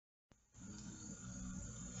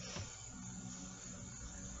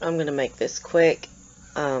I'm going to make this quick.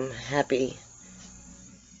 Happy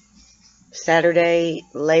Saturday,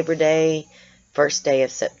 Labor Day, first day of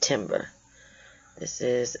September. This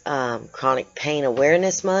is Chronic Pain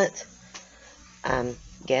Awareness Month. I'm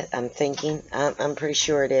thinking. I'm pretty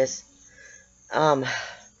sure it is. I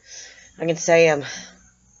can say I'm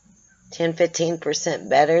 10-15%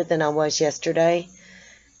 better than I was yesterday.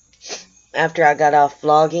 After I got off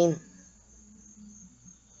vlogging,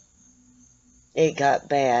 it got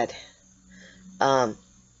bad. My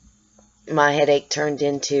headache turned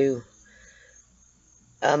into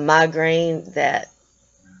a migraine that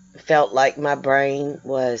felt like my brain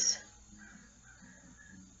was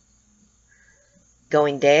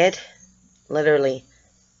going dead, literally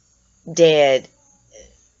dead,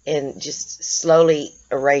 and just slowly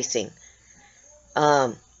erasing.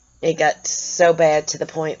 It got so bad to the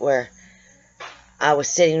point where I was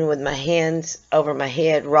sitting with my hands over my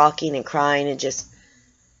head, rocking and crying, and just,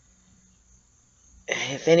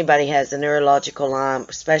 if anybody has a neurological Lyme,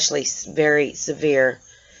 especially very severe,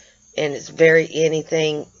 and it's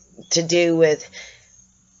anything to do with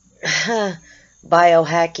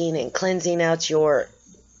biohacking and cleansing out your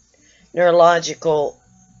neurological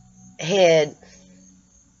head,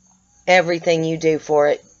 everything you do for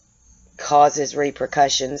it causes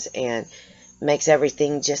repercussions and makes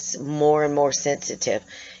everything just more and more sensitive.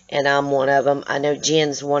 And I'm one of them. I know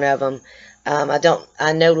Jen's one of them.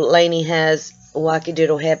 I know Lainey has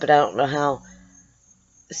wackadoodle head, but I don't know how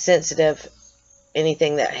sensitive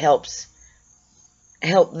anything that help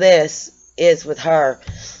this is with her.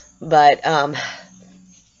 But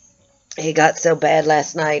it got so bad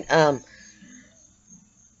last night.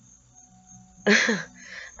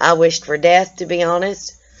 I wished for death, to be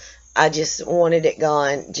honest. I just wanted it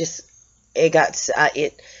gone.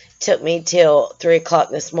 It took me till 3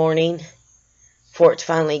 o'clock this morning for it to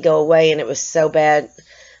finally go away, and it was so bad.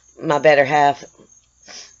 My better half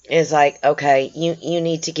is like, okay, you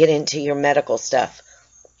need to get into your medical stuff.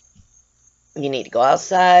 You need to go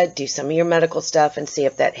outside, do some of your medical stuff, and see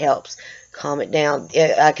if that helps calm it down.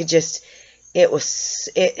 It was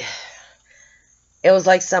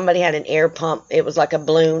like somebody had an air pump. It was like a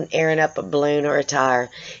balloon, airing up a balloon or a tire.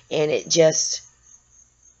 And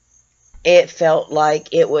it felt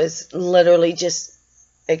like it was literally just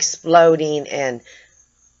exploding. And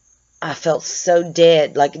I felt so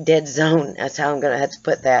dead, like a dead zone. That's how I'm going to have to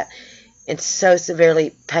put that. It's so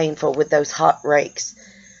severely painful with those hot rakes.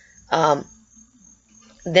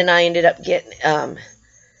 Then I ended up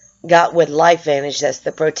got with LifeVantage, that's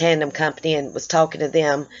the Protandim company, and was talking to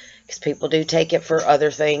them. Because people do take it for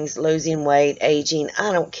other things, losing weight, aging.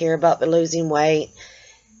 I don't care about the losing weight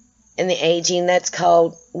and the aging. That's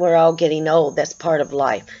called, we're all getting old. That's part of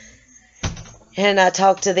life. And I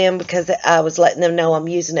talked to them because I was letting them know I'm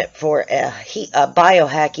using it for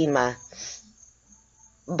biohacking my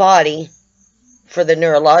body for the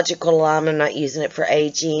neurological Lyme. I'm not using it for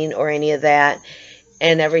aging or any of that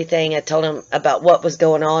and everything. I told them about what was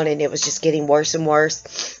going on, and it was just getting worse and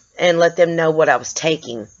worse, and let them know what I was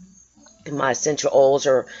taking. My essential oils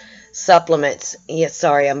or supplements. Yes,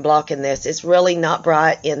 sorry, I'm blocking this. It's really not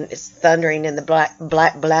bright, and it's thundering in the black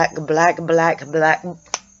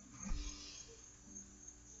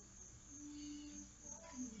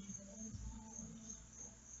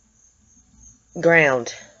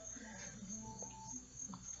ground.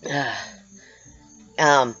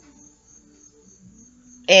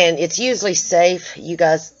 And it's usually safe. You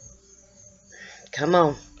guys, come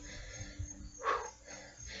on.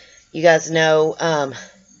 You guys know,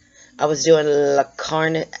 I was doing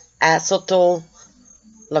acetyl,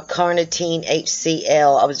 l-carnitine,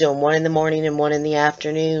 HCl. I was doing one in the morning and one in the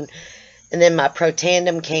afternoon. And then my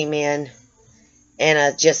Protandim came in, and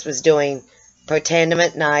I just was doing Protandim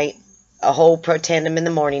at night, a whole Protandim in the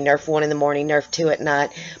morning, Nerf 1 in the morning, Nerf 2 at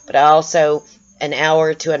night. But I also, an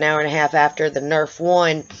hour to an hour and a half after the Nerf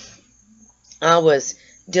 1, I was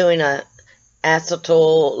doing a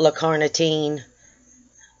acetyl, l-carnitine,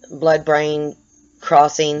 blood-brain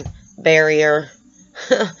crossing barrier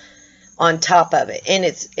on top of it. And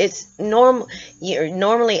it's normal. You're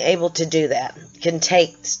normally able to do that, can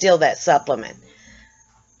take still that supplement,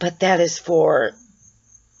 but that is for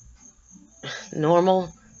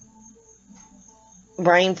normal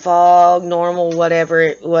brain fog, normal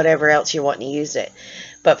whatever else you want to use it.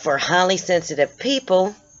 But for highly sensitive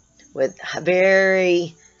people with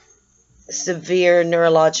very severe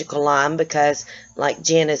neurological Lyme, because like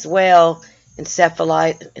Jen as well,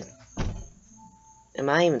 encephalitis, am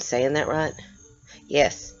I even saying that right?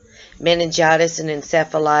 Yes, meningitis and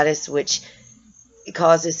encephalitis, which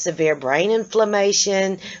causes severe brain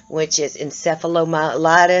inflammation, which is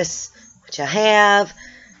encephalomyelitis, which I have,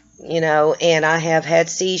 you know, and I have had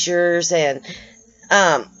seizures and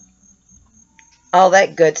all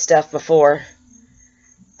that good stuff before.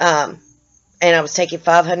 And I was taking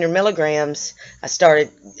 500 milligrams. I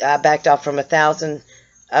backed off from 1,000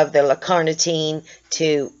 of the l-carnitine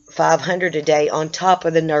to 500 a day on top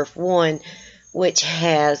of the Nerf 1, which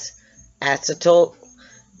has acetyl,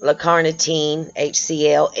 l-carnitine,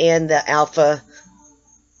 HCl, and the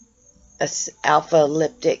alpha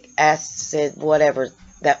liptic acid, whatever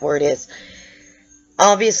that word is.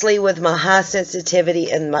 Obviously, with my high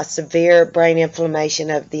sensitivity and my severe brain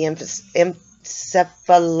inflammation of the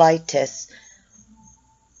encephalitis,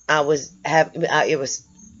 it was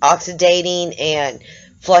oxidating and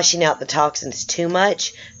flushing out the toxins too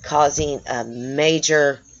much, causing a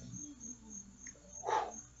major,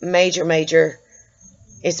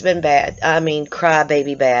 it's been bad. I mean,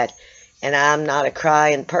 crybaby bad. And I'm not a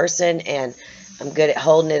crying person, and I'm good at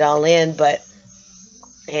holding it all in,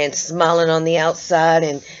 and smiling on the outside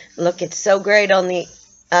and looking so great on the,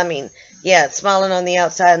 smiling on the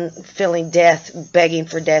outside and feeling death, begging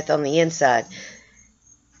for death on the inside.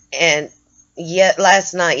 And yet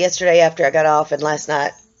yesterday after I got off, and last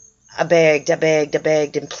night, I begged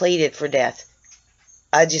and pleaded for death.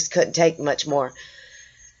 I just couldn't take much more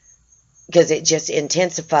because it just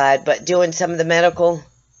intensified. But doing some of the medical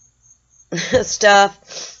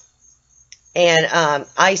stuff and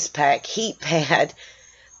ice pack, heat pad,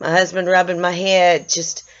 my husband rubbing my head,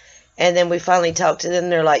 and then we finally talked to them.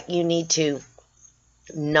 They're like, you need to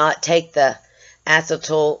not take the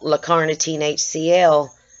acetyl, l-carnitine, HCl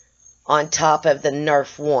on top of the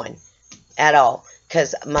Nerf 1 at all,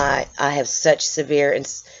 because I have such severe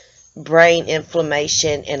brain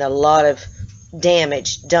inflammation and a lot of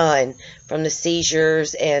damage done from the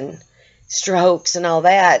seizures and strokes and all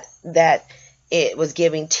that it was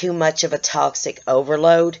giving too much of a toxic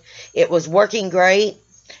overload. It was working great,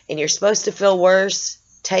 and you're supposed to feel worse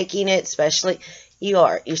taking it, especially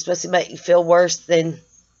you're supposed to make you feel worse than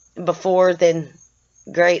before than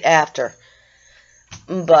great after.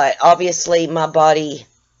 But obviously my body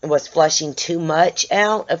was flushing too much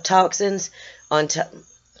out of toxins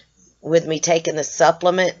with me taking the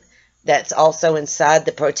supplement that's also inside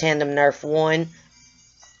the Protandim Nerf 1.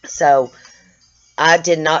 So I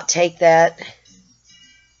did not take that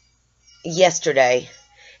yesterday,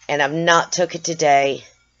 and I've not took it today,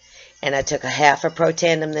 and I took a half a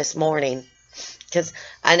Protandim this morning, because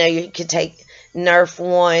I know you could take Nerf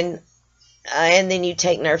 1 and then you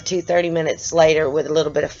take Nerf 2 30 minutes later with a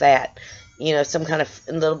little bit of fat, some kind of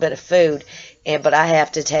a little bit of food, but I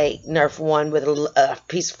have to take Nerf 1 with a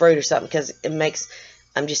piece of fruit or something, because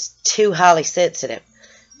I'm just too highly sensitive,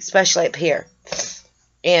 especially up here.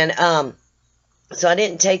 And so I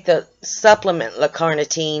didn't take the supplement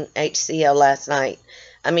l-carnitine HCl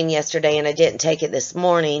yesterday, and I didn't take it this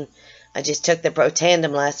morning. I just took the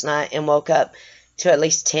Protandim last night and woke up to at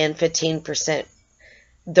least 10-15%.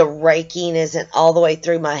 The raking isn't all the way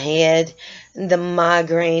through my head. The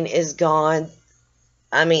migraine is gone.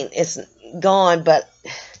 It's gone, but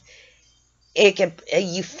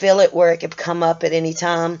you feel it where it could come up at any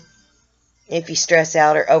time if you stress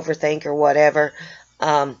out or overthink or whatever.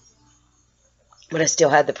 But I still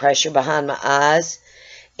had the pressure behind my eyes,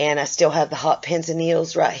 and I still have the hot pins and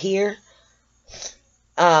needles right here.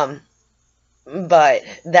 But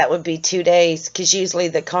that would be 2 days, because usually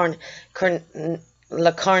the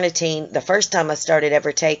l-carnitine, the first time I started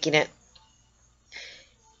ever taking it,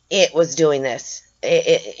 it was doing this.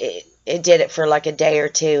 It did it for like a day or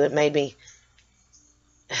two. It made me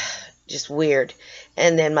just weird,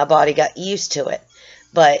 and then my body got used to it.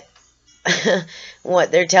 But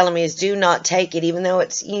what they're telling me is do not take it, even though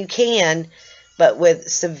you can, but with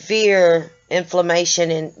severe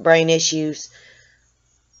inflammation and brain issues,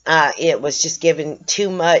 it was just giving too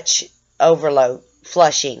much overload,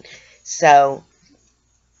 flushing. So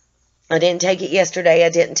I didn't take it yesterday. I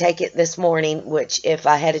didn't take it this morning, which if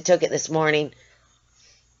I had took it this morning,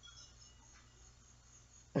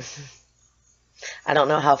 I don't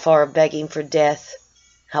know how far begging for death,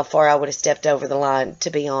 how far I would have stepped over the line, to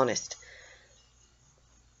be honest.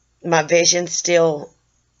 My vision still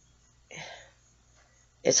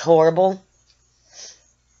is horrible.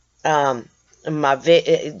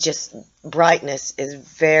 Just brightness is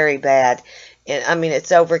very bad. And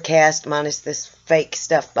it's overcast minus this fake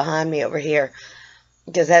stuff behind me over here,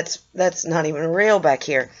 because that's not even real back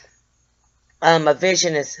here. My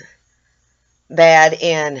vision is bad,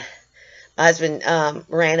 and my husband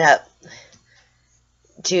ran up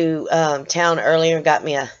to town earlier and got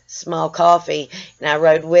me a small coffee, and I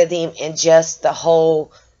rode with him, and just the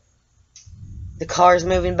cars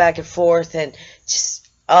moving back and forth, and just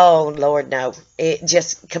Oh, Lord, no. It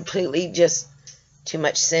just completely just too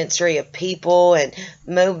much sensory of people and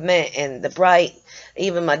movement and the bright.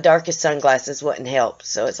 Even my darkest sunglasses wouldn't help.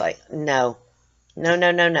 So it's like, no. No,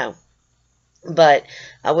 no, no, no. But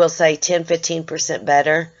I will say 10-15%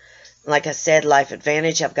 better. Like I said, Life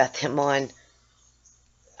Advantage, I've got them on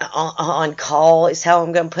call is how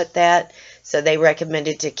I'm going to put that. So they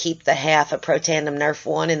recommended to keep the half of Protandim Nerf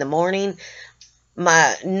 1 in the morning.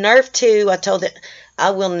 My Nerf 2, I told it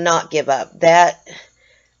I will not give up. That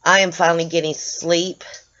I am finally getting sleep,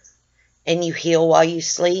 and you heal while you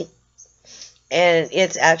sleep. And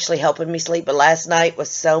it's actually helping me sleep. But last night was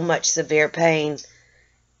so much severe pain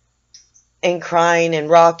and crying and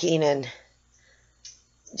rocking and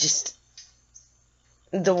just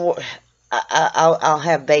I'll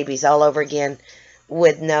have babies all over again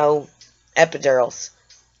with no epidurals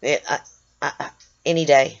any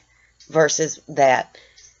day versus that.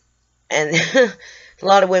 And a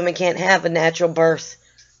lot of women can't have a natural birth.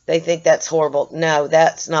 They think that's horrible. No,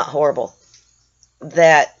 that's not horrible.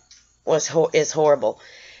 That is horrible.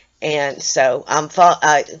 And so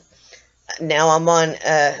now I'm on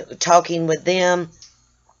talking with them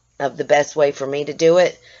of the best way for me to do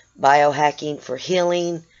it. Biohacking for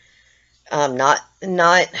healing. Not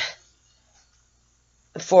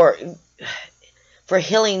for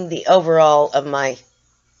healing the overall of my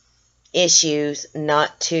issues,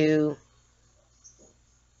 not to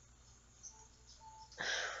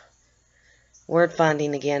word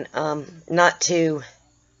finding again, not to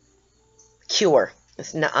cure.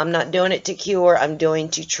 I'm not doing it to cure, I'm doing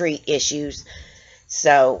to treat issues.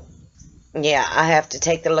 So yeah, I have to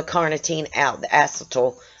take the l-carnitine out, the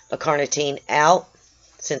acetyl l-carnitine out,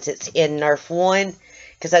 since it's in Nerf 1,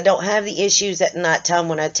 because I don't have the issues at nighttime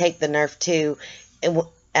when I take the Nerf 2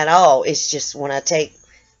 at all. It's just when I take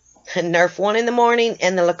Nerf 1 in the morning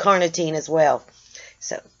and the l-carnitine as well.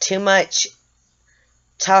 So too much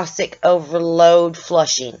toxic overload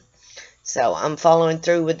flushing. So I'm following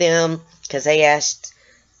through with them because they asked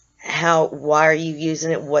why are you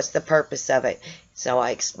using it? What's the purpose of it? So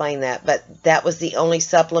I explained that. But that was the only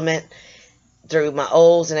supplement through my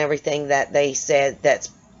oils and everything that they said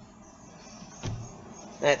that's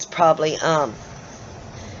probably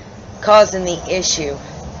causing the issue.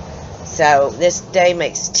 So this day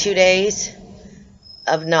makes 2 days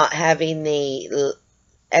of not having the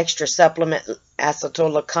extra supplement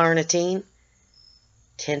acetyl l-carnitine.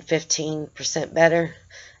 10-15% better.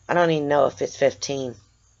 I don't even know if it's 15.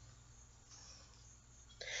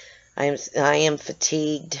 I am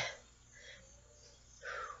fatigued.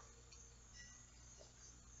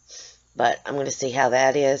 But I'm going to see how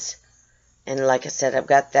that is. And like I said, I've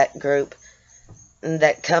got that group,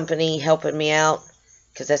 that company helping me out,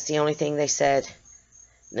 because that's the only thing they said.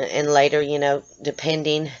 And later, you know,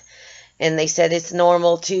 depending. And they said it's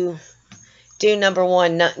normal to do number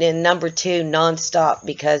 1 and number 2 nonstop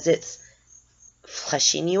because it's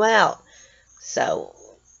flushing you out. So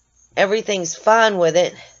everything's fine with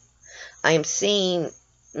it. I am seeing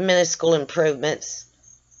minuscule improvements.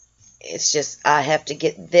 It's just I have to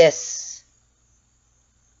get this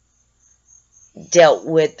dealt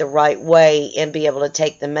with the right way and be able to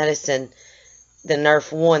take the medicine, the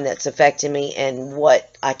Nerf 1 that's affecting me, and what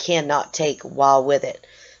I cannot take while with it.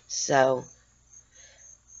 So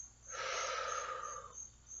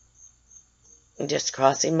I'm just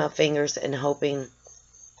crossing my fingers and hoping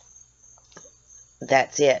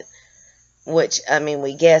that's it. Which, I mean,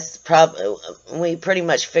 we pretty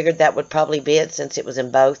much figured that would probably be it since it was in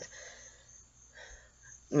both.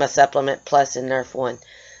 My supplement plus in Nerf 1.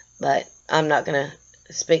 But I'm not going to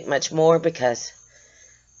speak much more because,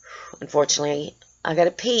 unfortunately, I got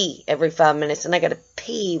to pee every 5 minutes. And I got to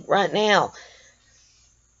pee right now.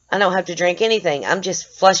 I don't have to drink anything. I'm just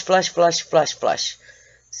flush, flush, flush, flush, flush.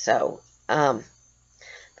 So, but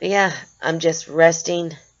yeah, I'm just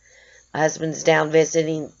resting. My husband's down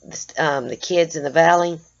visiting the kids in the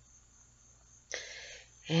valley.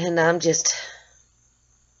 And I'm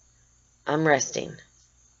resting.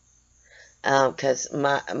 Because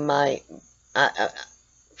for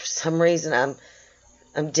some reason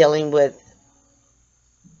I'm dealing with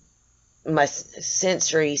my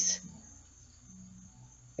sensories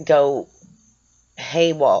go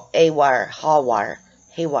haywire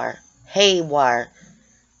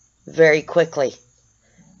very quickly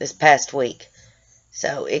this past week.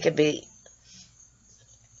 So it could be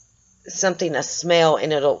something I smell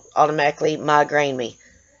and it'll automatically migraine me.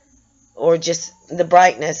 Or just the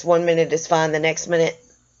brightness. 1 minute is fine, the next minute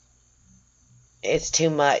it's too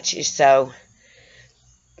much. So,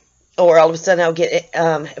 or all of a sudden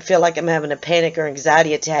I'll feel like I'm having a panic or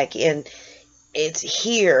anxiety attack, and it's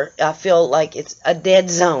here. I feel like it's a dead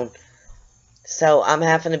zone. So I'm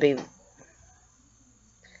having to be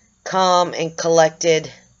calm and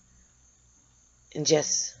collected and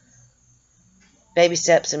just baby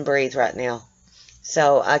steps and breathe right now.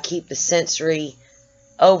 So I keep the sensory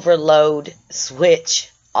overload switch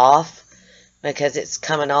off because it's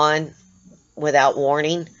coming on without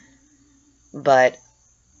warning. But,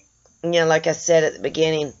 you know, like I said at the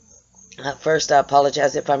beginning, first I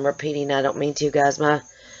apologize if I'm repeating. I don't mean to, guys. I'm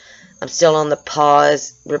still on the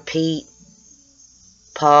pause, repeat,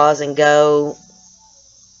 pause, and go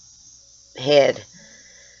head.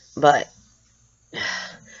 But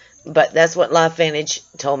that's what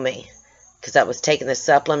LifeVantage told me, because I was taking the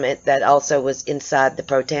supplement that also was inside the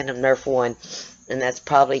Protandim Nerf 1, and that's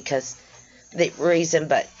probably because the reason.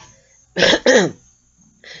 But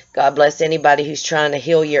God bless anybody who's trying to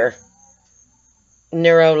heal your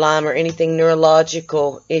Lyme or anything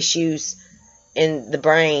neurological issues in the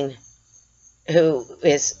brain, who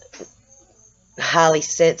is highly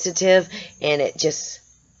sensitive, and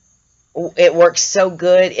it works so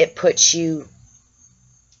good, it puts you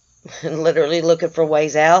literally looking for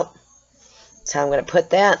ways out. So I'm going to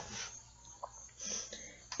put that.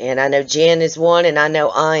 And I know Jen is one, and I know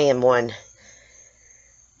I am one.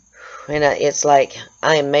 And it's like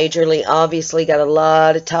I am majorly, obviously, got a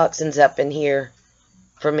lot of toxins up in here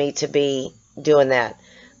for me to be doing that.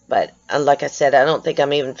 But like I said, I don't think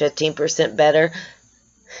I'm even 15% better.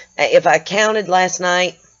 If I counted last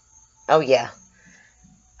night, oh yeah,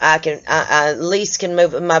 I at least can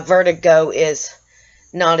move. My vertigo is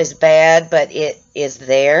not as bad, but it is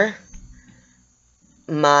there.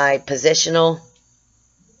 My positional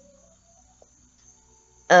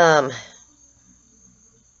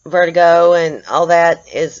vertigo and all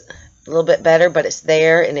that is a little bit better, but it's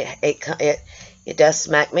there, and it does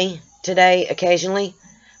smack me today occasionally,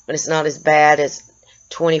 but it's not as bad as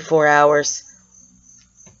 24 hours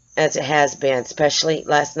as it has been, especially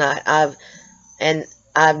last night.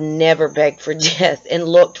 I've never begged for death and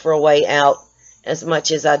looked for a way out as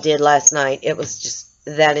much as I did last night. It was just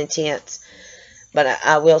that intense. But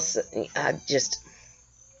I just,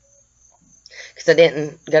 because I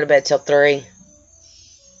didn't go to bed till 3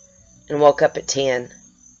 and woke up at 10. And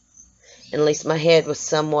at least my head was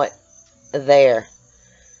somewhat there.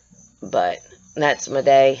 But that's my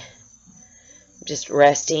day. Just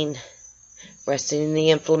resting in the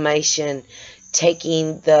inflammation,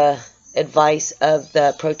 taking the advice of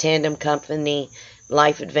the Protandim Company,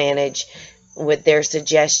 Life Advantage, with their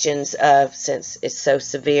suggestions of, since it's so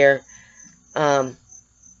severe.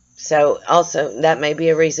 So also that may be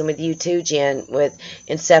a reason with you too, Jen, with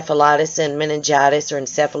encephalitis and meningitis or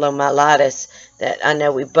encephalomyelitis that I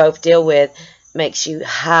know we both deal with, makes you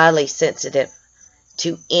highly sensitive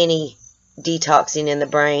to any detoxing in the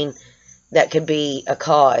brain that could be a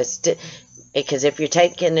cause. Because if you're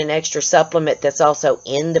taking an extra supplement that's also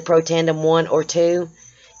in the Protandim 1 or 2,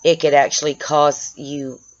 it could actually cause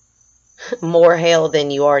you more hell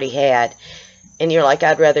than you already had. And you're like,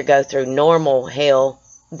 I'd rather go through normal hell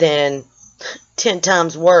than 10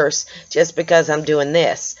 times worse just because I'm doing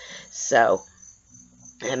this. So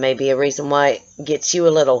that may be a reason why it gets you a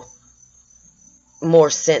little more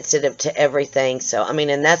sensitive to everything. So, I mean,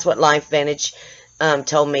 and that's what LifeVantage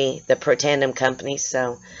told me, the Protandim Company.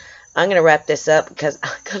 So I'm going to wrap this up because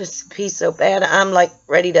I got to pee so bad. I'm like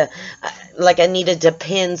ready to, like I need a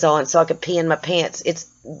Depends on so I could pee in my pants. It's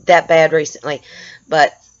that bad recently.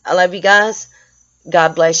 But I love you guys.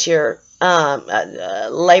 God bless your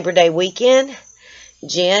Labor Day weekend.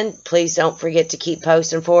 Jen, please don't forget to keep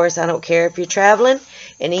posting for us. I don't care if you're traveling.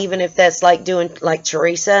 And even if that's like doing like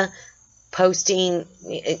Teresa, posting,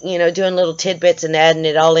 you know, doing little tidbits and adding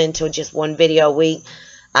it all into just one video a week.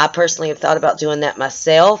 I personally have thought about doing that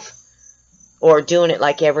myself, or doing it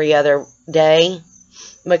like every other day,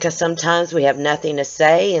 because sometimes we have nothing to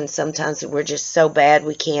say and sometimes we're just so bad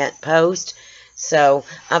we can't post. So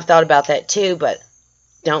I've thought about that too, but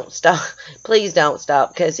don't stop. Please don't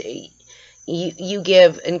stop, because you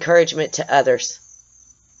give encouragement to others,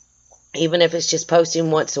 even if it's just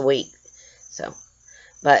posting once a week. So,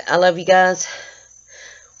 but I love you guys.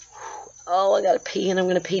 Oh, I gotta pee, and I'm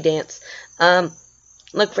gonna pee dance.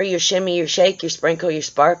 Look for your shimmy, your shake, your sprinkle, your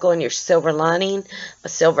sparkle, and your silver lining. My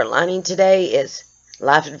silver lining today is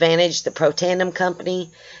Life Advantage, the Protandim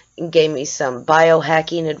Company, gave me some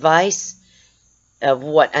biohacking advice of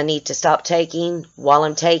what I need to stop taking while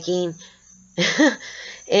I'm taking.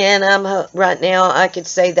 And right now, I could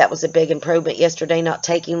say that was a big improvement yesterday, not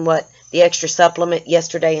taking the extra supplement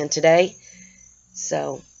yesterday and today.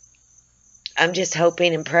 So I'm just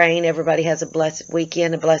hoping and praying everybody has a blessed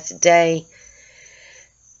weekend, a blessed day.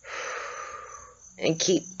 and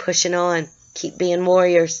keep pushing on. Keep being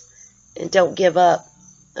warriors. And don't give up.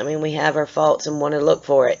 I mean, we have our faults and want to look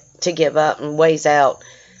for it to give up and ways out.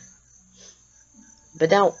 But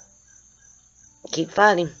don't. Keep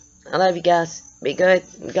fighting. I love you guys. Be good.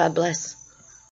 God bless.